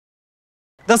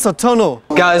That's a tunnel.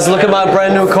 Guys, look at my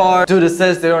brand new car. Dude, it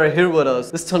says they are here with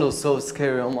us. This tunnel is so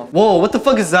scary. Oh my. Whoa, what the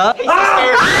fuck is that?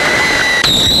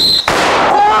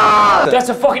 That's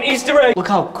a fucking Easter egg. Look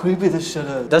how creepy this shit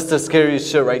is. That's the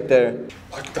scariest shit right there.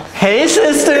 Hey,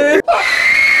 sister.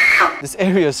 This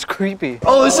area is creepy.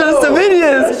 Oh, shit, it's the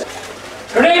minions.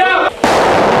 Grenade out.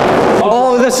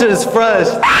 Oh, this shit is fresh.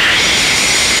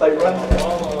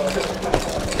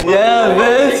 Yeah,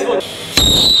 bitch.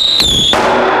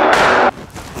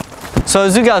 So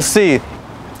as you guys see,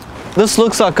 this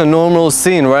looks like a normal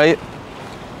scene, right?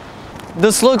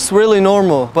 This looks really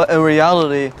normal, but in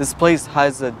reality, this place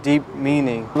has a deep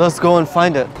meaning. Let's go and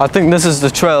find it. I think this is the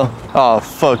trail. Oh,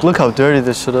 fuck. Look how dirty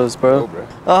this shit is, bro.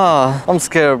 Ah, I'm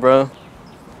scared, bro.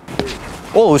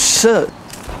 Oh, shit.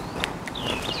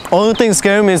 Only thing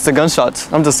scaring me is the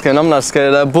gunshots. I'm just kidding. I'm not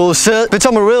scared of that bullshit. Bitch,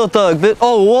 I'm a real thug, bitch.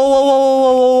 Oh, whoa, whoa, whoa, whoa,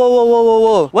 whoa, whoa, whoa, whoa, whoa,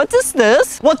 whoa. What is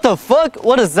this? What the fuck?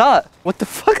 What is that? What the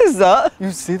fuck is that?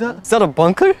 You see that? Is that a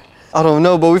bunker? I don't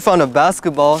know, but we found a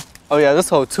basketball. Oh yeah, this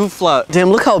hole too flat. Damn,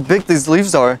 look how big these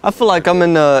leaves are. I feel like I'm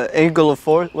in the Angle of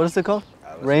Forest. What is it called?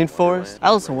 Rainforest?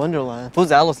 Alice in Wonderland.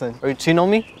 Who's Allison? Are you cheating on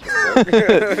me?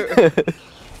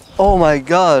 Oh my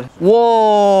god.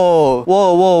 Whoa.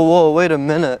 Whoa, whoa, whoa. Wait a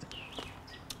minute.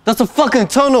 That's a fucking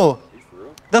tunnel.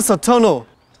 That's a tunnel.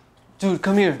 Dude,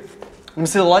 come here. Let me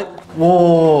see the light.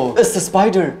 Whoa. It's the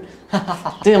spider.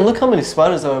 Damn, look how many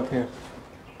spiders are up here.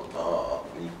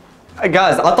 Hey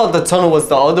guys, I thought the tunnel was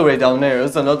the other way down there.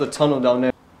 There's another tunnel down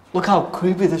there. Look how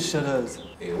creepy this shit is.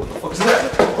 Hey, what the fuck is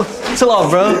that? Chill out,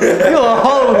 bro. You a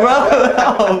hoe, bro.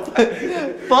 Oh,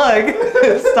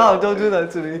 fuck. Stop, don't do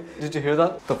that to me. Did you hear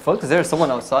that? The fuck? Is there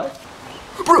someone outside?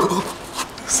 Bro.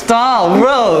 Stop,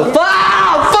 bro.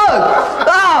 Ah, fuck.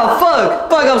 Ah, fuck.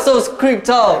 Fuck, I'm so creeped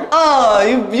out. Ah,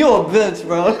 you a bitch,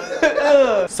 bro.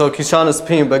 So Kishana's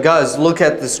peeing, but guys, look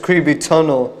at this creepy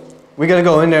tunnel. We gotta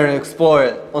go in there and explore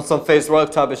it on some face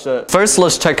rock type of shit. First,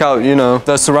 let's check out, you know,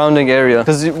 the surrounding area.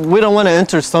 Because we don't want to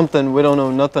enter something we don't know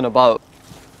nothing about.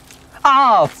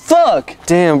 Ah, fuck!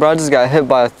 Damn, bro, I just got hit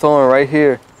by a thorn right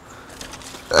here.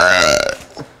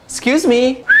 Excuse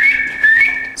me.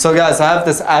 So guys, I have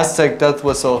this Aztec death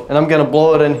whistle, and I'm gonna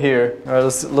blow it in here. All right,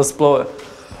 let's blow it.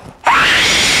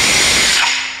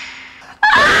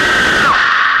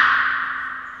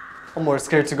 I'm more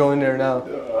scared to go in there now.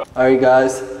 Alright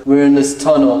guys, we're in this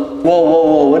tunnel. Whoa, whoa,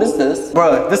 whoa, what is this?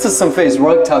 Bro, this is some face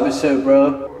rug type of shit,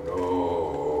 bro.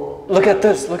 No. Look at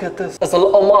this, look at this. That's a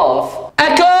little moth.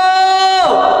 Echo!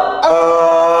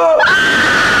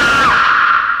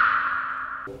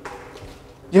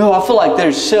 Yo, I feel like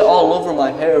there's shit all over my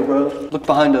hair, bro. Look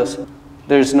behind us.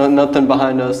 There's nothing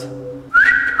behind us.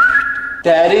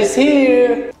 Daddy's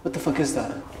here. What the fuck is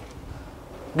that?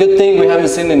 Good thing we haven't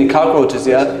seen any cockroaches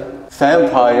yet.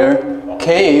 Vampire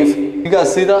cave. You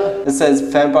guys see that? It says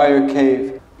vampire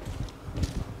cave.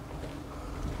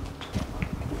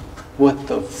 What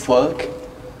the fuck?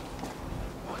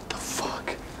 What the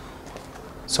fuck?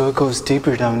 So it goes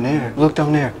deeper down there. Look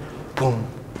down there. Boom.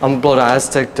 I'm gonna blow the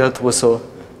Aztec death whistle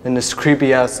in this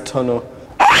creepy ass tunnel.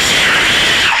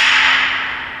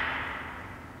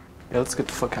 Yeah, let's get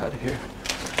the fuck out of here.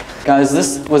 Guys,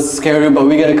 this was scary, but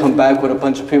we gotta come back with a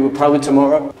bunch of people probably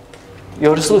tomorrow.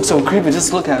 Yo, this looks so creepy.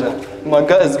 Just look at it. My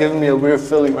gut is giving me a weird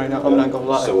feeling right now. I'm not gonna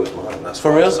lie. So is mine. That's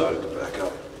for why I real? decided to back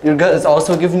out. Your gut is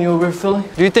also giving you a weird feeling?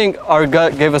 Do you think our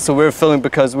gut gave us a weird feeling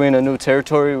because we're in a new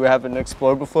territory we haven't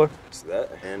explored before? It's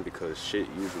that, and because shit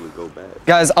usually go bad.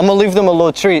 Guys, I'm gonna leave them a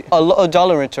little treat, a little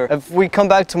Jolly Rancher. If we come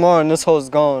back tomorrow and this hole's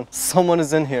gone, someone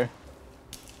is in here.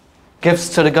 Gifts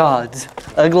to the gods.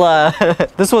 Glad.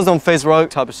 This was on face rock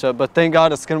type of shit, but thank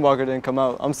God a skinwalker didn't come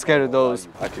out. I'm scared of those.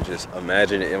 I could just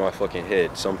imagine it in my fucking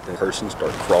head. Person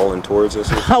start crawling towards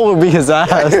us. I would beat his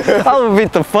ass. I would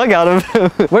beat the fuck out of him.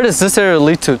 Where does this area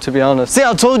lead to be honest? See,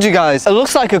 I told you guys, it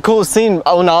looks like a cool scene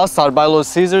on the outside by Little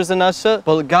Caesars and that shit.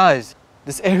 But guys,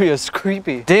 this area is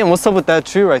creepy. Damn, what's up with that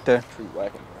tree right there? Tree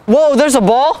whacking. Whoa, there's a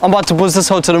ball. I'm about to push this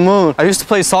hoe to the moon. I used to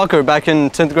play soccer back in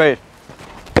 10th grade.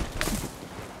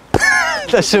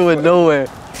 That shit went nowhere.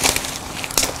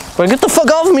 Bro, get the fuck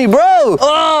off of me, bro!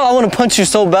 Oh, I want to punch you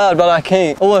so bad, but I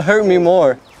can't. Oh, it hurt me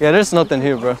more. Yeah, there's nothing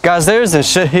here, bro. Guys, there isn't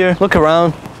shit here. Look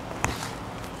around.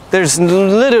 There's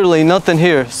literally nothing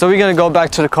here. So we're gonna go back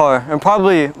to the car. And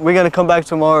probably we're gonna come back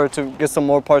tomorrow to get some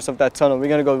more parts of that tunnel. We're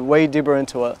gonna go way deeper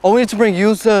into it. Oh, we need to bring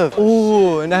Yusuf.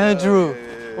 Oh, and Andrew.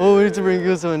 Oh, we need to bring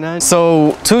Yusuf and Andrew.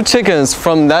 So 2 chickens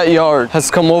from that yard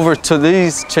has come over to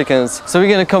these chickens. So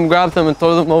we're gonna come grab them and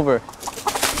throw them over.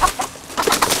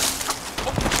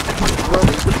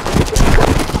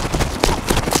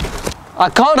 I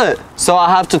caught it. so I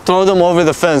have to throw them over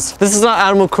the fence. This is not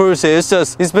animal cruelty, it's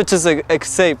just these bitches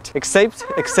escaped.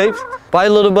 Escaped? Bye,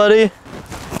 little buddy.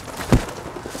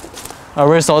 Alright,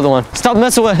 where's the other one? Stop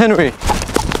messing with Henry.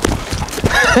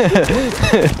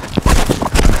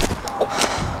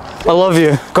 I love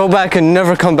you. Go back and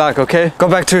never come back, okay? Go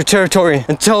back to your territory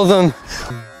and tell them.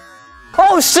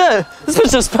 Oh shit! This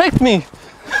bitch just pecked me!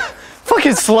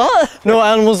 Fucking slut! No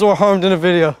animals were harmed in the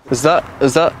video. That's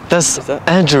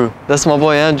Andrew. That's my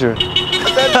boy Andrew.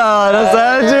 Oh, that's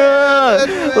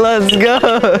Andrew! Let's go!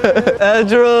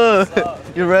 Andrew!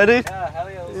 You ready? Yeah, hell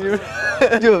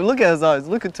yeah. Dude, look at his eyes.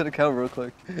 Look into the camera real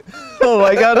quick. Oh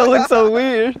my god, that looks so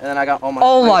weird. And then I got all my.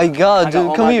 Oh my god,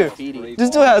 dude, come here. Graffiti.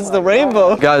 This dude has the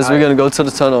rainbow. Guys, we're gonna go to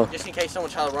the tunnel. Just in case someone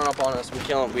tries to run up on us, we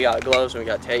kill them. We got gloves and we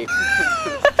got tape.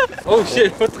 Oh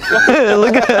shit, what the fuck?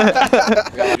 Look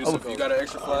at Yusuf, you got an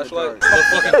extra flashlight?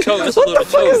 Fucking choke, just a little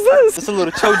choke. what is this? Just a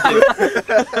little choke,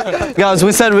 dude. Guys,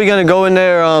 we said we're gonna go in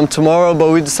there tomorrow, but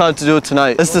we decided to do it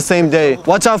tonight. It's the same day.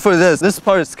 Watch out for this. This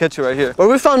part is sketchy right here. But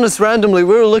we found this randomly.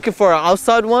 We were looking for an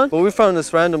outside one, but we found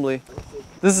this randomly.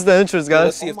 This is the entrance, guys.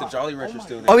 Let's see if the Jolly Rancher's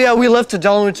still there. Oh yeah, we left the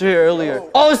Jolly Rancher here earlier.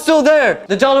 Oh, it's still there.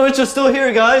 The Jolly Rancher's still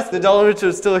here, guys. The Jolly Rancher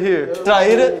is still here. Should I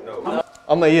eat it? No.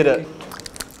 I'm gonna eat it.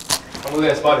 I'm looking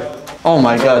at Spotty. Oh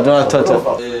my god, do not touch it.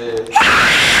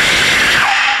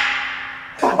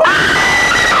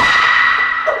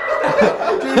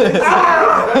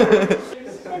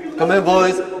 Come in,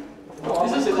 boys.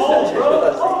 This is cold, bro.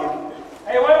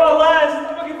 Hey, why am I last?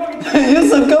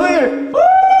 Yusuf, come here.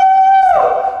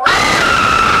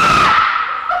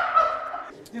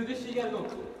 Dude, this shit gotta go.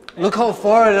 Look how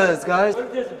far it is, guys. What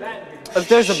if there's a bat here? If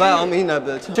there's a bat, I'm eating that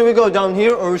bitch. Should we go down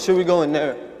here or should we go in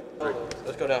there?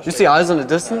 Let's go down. You see eyes in the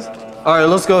distance? All right,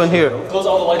 let's go in here. Close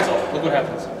all the lights off. Look what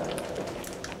happens.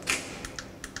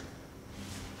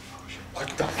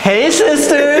 Hey,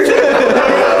 sister.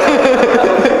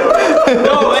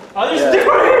 No, oh, there's a dick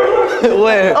right here.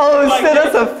 Where? Oh shit,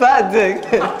 that's a fat dick.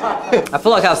 I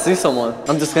feel like I see someone.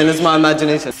 I'm just kidding, it's my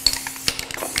imagination.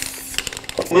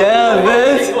 Yeah,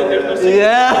 bitch.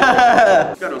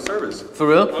 Yeah. You got no service. For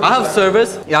real? I have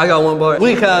service. Yeah, I got one bar.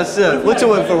 Weak ass shit. What you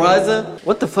with, Verizon?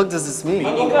 What the fuck does this mean?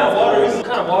 What kind of water is this? What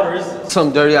kind of water is this?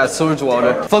 Some dirty ass sewage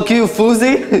water. Fuck you,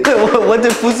 Foozy. What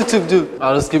did Foozy Tube do?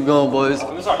 Alright, let's keep going, boys.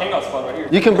 This is our hangout spot right here.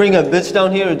 You can bring a bitch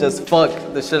down here and just fuck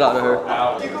the shit out of her.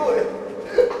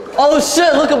 Oh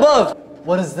shit, look above.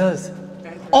 What is this?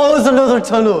 Oh, it's another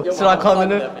tunnel. Should I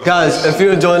comment it? Guys, if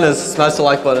you're enjoying this, smash the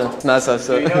like button. Smash that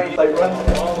shit.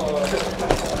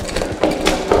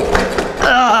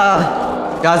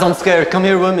 Guys, I'm scared. Come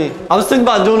here with me. I was thinking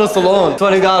about doing this alone.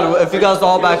 Swear to God, if you guys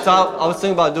all backed out, I was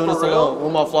thinking about doing this alone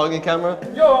with my vlogging camera.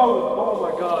 Yo! Oh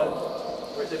my god.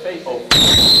 Where's the face? Fuck!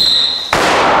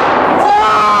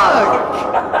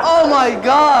 Oh my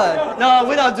god! No,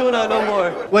 we're not doing that no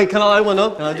more. Wait, can I light one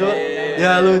up? Can I do it?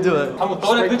 Yeah, let me do it. I'm gonna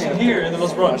throw that bitch in here and then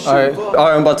let's run. Alright,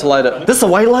 I'm about to light it. This is a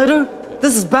white lighter?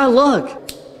 This is bad luck.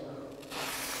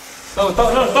 Throw it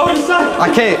inside.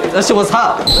 I can't. That shit was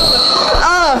hot.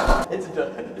 Ah!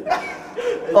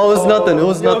 Oh, it was nothing. It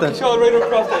was nothing. Control right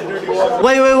across that dirty water.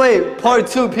 Wait. Part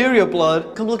 2, period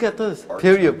blood. Come look at this.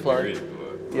 Period blood.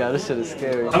 Yeah, this shit is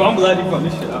scary. I'm glad you found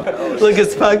this shit out. Look,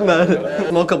 it's Pac-Man.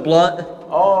 Smoke a blunt.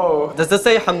 Oh. Does this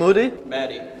say Hamoodi?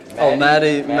 Maddie. Oh,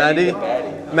 Maddie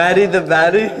the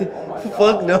baddie?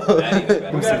 Fuck no.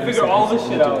 We gotta figure all this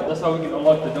shit out. That's how we can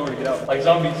unlock the door to get out. Like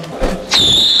zombies.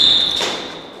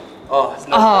 Oh, it's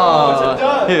not.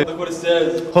 Ah, here. Look what it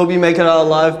says. Hope you make it out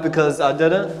alive because I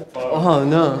didn't. Oh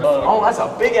no. Oh, that's a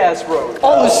big ass road.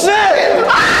 Oh shit!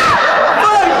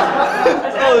 Ah!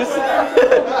 Fuck! Oh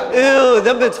shit! Ew,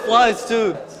 that bitch flies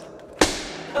too.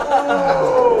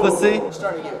 Pussy. It's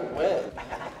starting to get wet.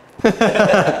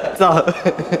 Stop.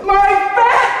 My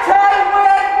fat cat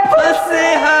wet. Pussy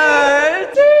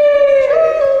hurt.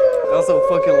 Y'all so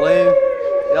fucking lame.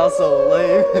 Y'all so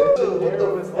lame.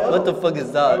 What the fuck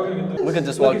is that? We can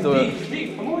just walk through it.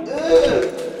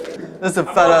 This is a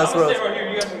fat ass road. Stay right here.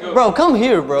 You guys can go. Bro, come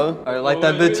here, bro. Alright, light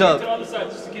that bitch To the up. other side,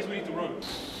 just in case we need to run.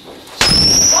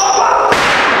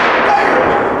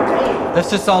 That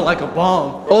shit sound like a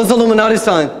bomb. Oh, it's Illuminati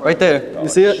sign right there. You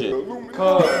see it?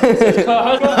 Oh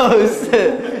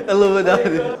shit,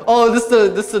 Illuminati. Oh, this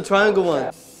the triangle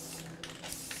one.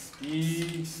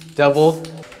 Devil,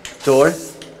 door.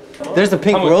 There's a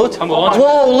pink roach.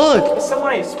 Whoa, look.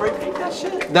 Somebody spray paint that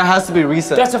shit. That has to be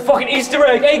reset. That's a fucking Easter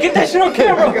egg. Hey, get that shit on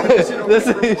camera. This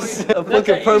is a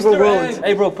fucking purple roach.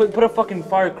 Hey, bro, put a fucking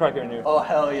firecracker in here. Oh,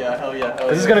 hell yeah.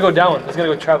 This is gonna go down. It's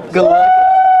gonna go travel. Good luck.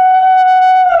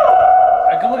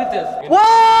 Hey, come look at this.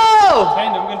 Whoa!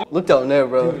 Panda, we're gonna do. Look down there,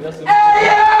 bro. That's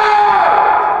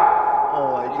Oh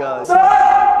my god.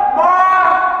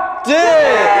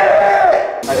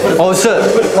 shit! Oh shit!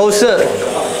 Oh shit!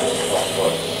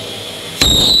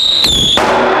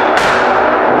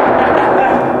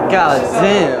 God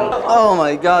damn! Oh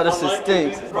my god, this shit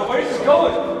stinks. Bro, where's this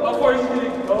going? How far is it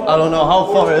going? I don't know,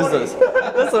 how far is this?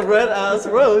 That's a red ass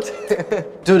road.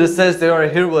 Dude, it says they are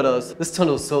here with us. This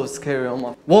tunnel is so scary. Oh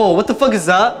my. Whoa, what the fuck is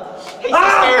that?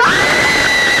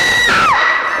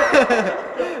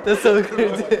 That's so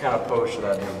crazy. What kind of pose should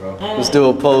I do, bro? Let's do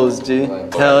a pose, G.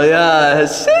 Hell yeah.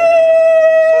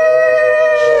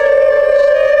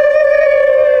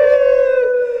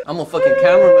 I'm a fucking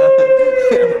cameraman.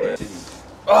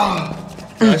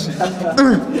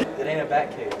 It ain't a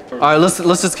bat cave. Alright, let's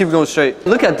just keep going straight.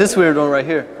 Look at this weird one right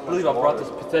here. I believe I brought this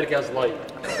pathetic ass light.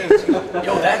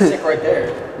 Yo, that's sick right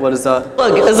there. What is that?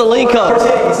 Look, it's a link up.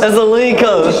 It's a link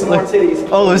up. More titties.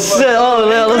 Oh shit, oh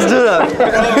yeah, let's do that.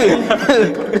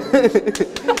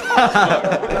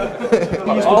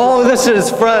 Oh, this shit is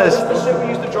fresh. This shit we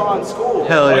used to draw in school.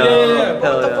 Hell yeah.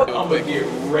 Hell yeah. I'm gonna get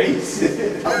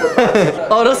racist.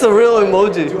 Oh, that's a real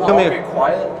emoji. Come here. Be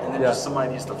quiet, and then just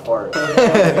somebody needs to fart.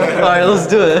 Alright, let's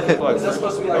do it. Is that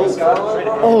supposed to be like a skyline?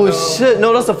 Oh shit,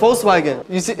 no, that's a Volkswagen.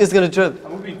 You see, it's gonna drip.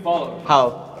 I'm being followed.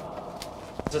 How?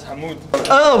 This is Hamood.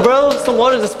 Oh, bro, some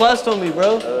water just splashed on me,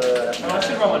 bro. I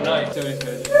should brought my knife. See what he's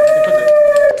good.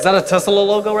 Is that a Tesla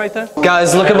logo right there?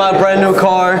 Guys, look at my brand new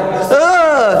car.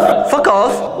 Fuck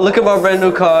off. Look at my brand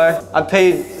new car. I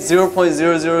paid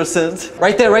 0.00 cents.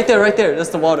 Right there, right there, right there. That's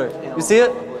the water. You see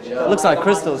it? It looks like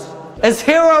crystals. It's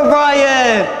Hero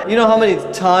Brian! You know how many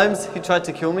times he tried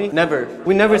to kill me? Never.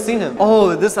 We never seen him.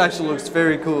 Oh, this actually looks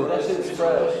very cool.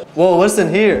 Whoa, what's in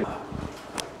here?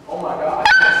 Oh my god.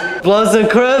 Bloods and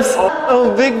Crips?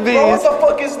 Oh, Big B's. What the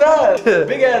fuck is that?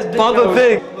 Big ass dick. Papa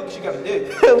Pig. Look, she got a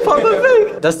dick. Papa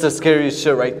Pig. That's the scariest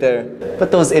shit right there. What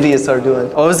those idiots are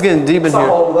doing. Oh, it's getting deep in It's a here.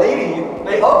 old lady.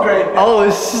 They upgraded. Oh,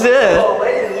 shit. Old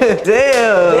lady. Damn.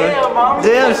 Damn, mommy.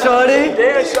 Damn, shorty.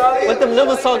 Damn, shawty. What them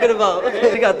nipples talking about?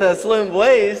 You got that slim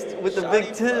waist with the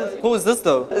big tits. Who is this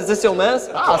though? Is this your mask?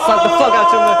 I'll slap the fuck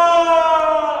out your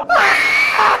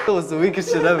mask. That was the weakest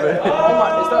shit ever. Oh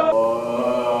my, is that?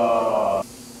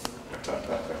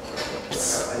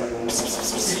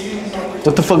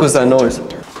 What the fuck was that noise?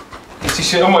 See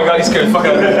shit. Oh my god, he's scared the fuck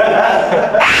out of me.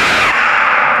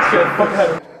 Scared the fuck out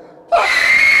of me.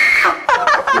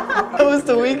 That was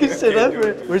the weakest shit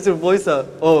ever. Where's your voice at?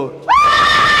 Oh.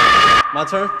 My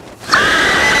turn?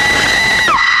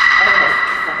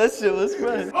 That shit was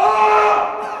fresh.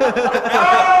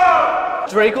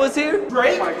 Drake was here?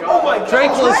 Drake? Oh my god.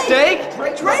 Drake was Jake?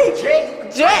 Drake.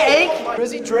 Jake?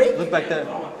 Is he Drake? Look back there.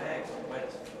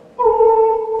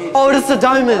 Oh, that's a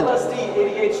diamond. LSD,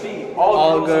 ADHD.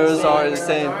 All girls are the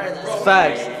same.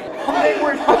 Facts.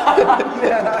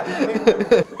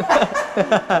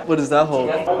 What is that hole?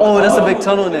 Oh, that's a big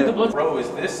tunnel in there. Bro, is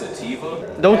this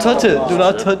sativa? Don't touch it. Do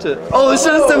not touch it. Oh,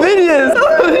 shit, it's the minions.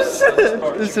 Oh,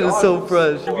 shit. This shit is so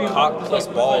fresh. Cock plus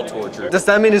ball torture. Does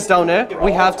that mean it's down there?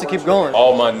 We have to keep going.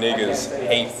 All my niggas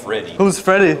hate Freddy. Who's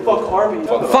Freddy? Fuck Harvey.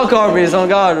 Fuck Arby's, on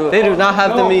God. They do not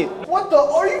have the meat. What the?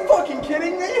 Are you fucking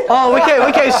kidding me? Oh, we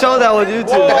can't show that on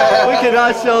YouTube. We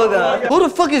cannot show that. Who the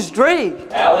fuck is Drake?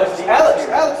 Alex.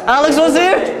 Alex was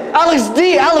here? Alex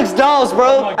D. Alex Dolls,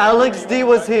 bro. Alex D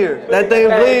was here. That thing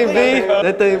bleed, B.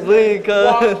 That thing bleed, cuz.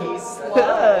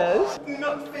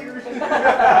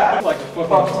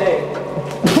 Fuck tape.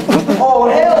 Oh,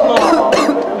 hell no.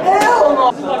 Hell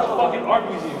no. This is like a fucking art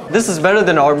museum. This is better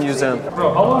than our museum.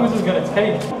 Bro, how long is this gonna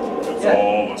take?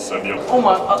 Oh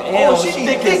my. Oh, she's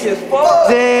thick as fuck.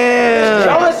 Damn.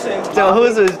 Johnson. So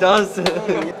who's this Johnson?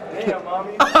 Damn,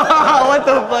 mommy. What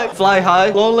the fuck? Fly high.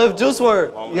 Long live juice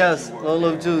word. Yes, long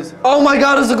live juice. Oh my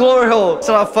god, it's a glory hole.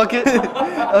 Should I fuck it?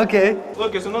 Okay.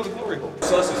 Look, it's another glory hole.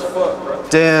 Sus as fuck, bro.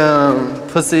 Damn.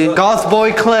 Pussy. Goth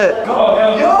boy clit.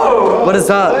 Yo. What is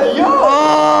that? Yo.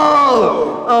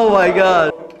 Oh! Oh my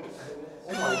god.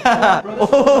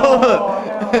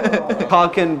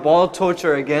 Cock and ball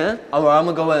torture again? Alright, I'm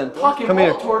gonna go in. Come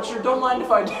here. Torture. Don't mind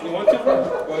if I do. You want to, bro?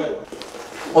 Go ahead.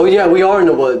 Oh yeah, we are in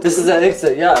the wood. This is the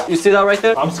exit, yeah. You see that right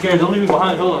there? I'm scared. Don't leave me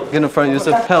behind. Hold up. Get in front,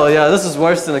 Yusuf. Hell yeah, this is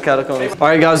worse than the catacombs.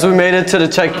 Alright guys, we made it to the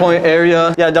checkpoint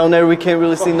area. Yeah, down there we can't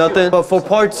really see nothing. But for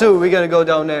part 2, we're gonna go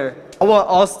down there. I want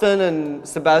Austin and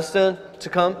Sebastian to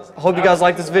come. I hope you guys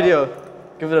like this video.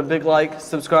 Give it a big like,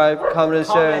 subscribe, comment,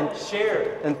 and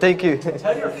share. And thank you.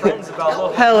 Tell your friends about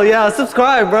Low. Hell yeah,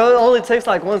 subscribe, bro. It only takes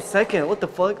like 1 second. What the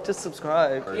fuck? Just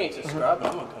subscribe. You ain't subscribed,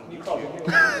 I'm gonna come get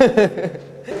you.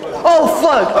 Oh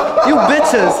fuck! You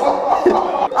bitches!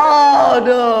 Oh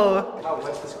no! How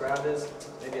wet this ground is?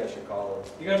 Maybe I should call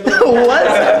him.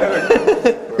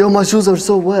 What? Yo, my shoes are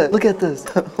so wet. Look at this.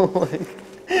 Oh my.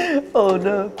 Oh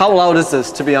no. How loud is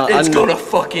this, to be honest? It's gonna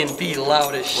fucking be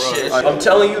loud as shit. I'm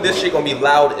telling you, this shit gonna be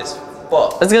loud as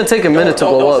fuck. It's gonna take a minute to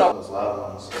blow up.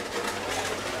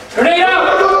 Grenade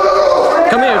out!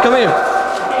 Come here, come here.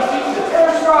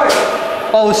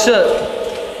 Oh shit.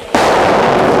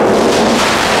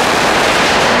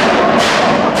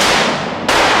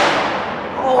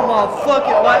 Oh my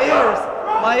fucking, my ears.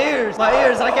 My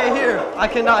ears, I can't hear. I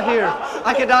cannot hear.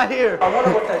 I cannot hear. I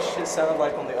wonder what that shit sounded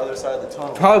like on the other side of the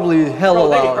tunnel. Probably hella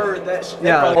loud. They heard that shit.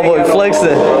 Yeah, oh boy,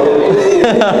 flexing.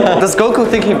 Does Goku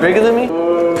think he's bigger than me?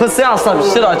 Pussy, I'll slap the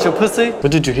shit out you, pussy.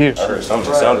 What did you hear? I heard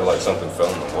something. It sounded like something fell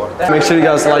in the water. Make sure you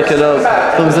guys like it up.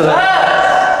 Thumbs it up.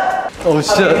 Oh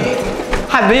shit.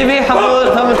 Hi baby,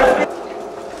 Hamood, Hamood.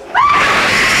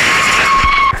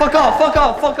 Fuck off, fuck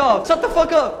off, fuck off. Shut the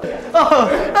fuck up. Oh.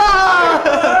 Ah!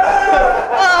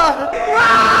 Ah!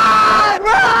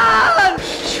 Run!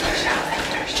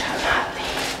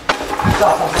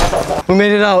 Run! We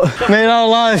made it out. Made it out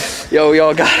alive. Yo,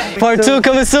 y'all got it. Part 2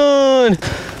 coming soon.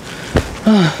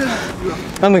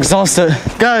 I'm exhausted.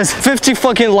 Guys, 50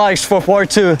 fucking likes for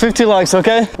part 2. 50 likes,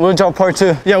 okay? We'll drop part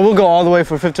 2. Yeah, we'll go all the way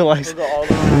for 50 likes.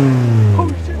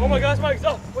 Oh my gosh, my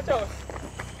exhaust. Watch out.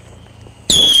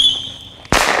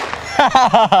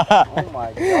 Oh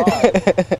my god.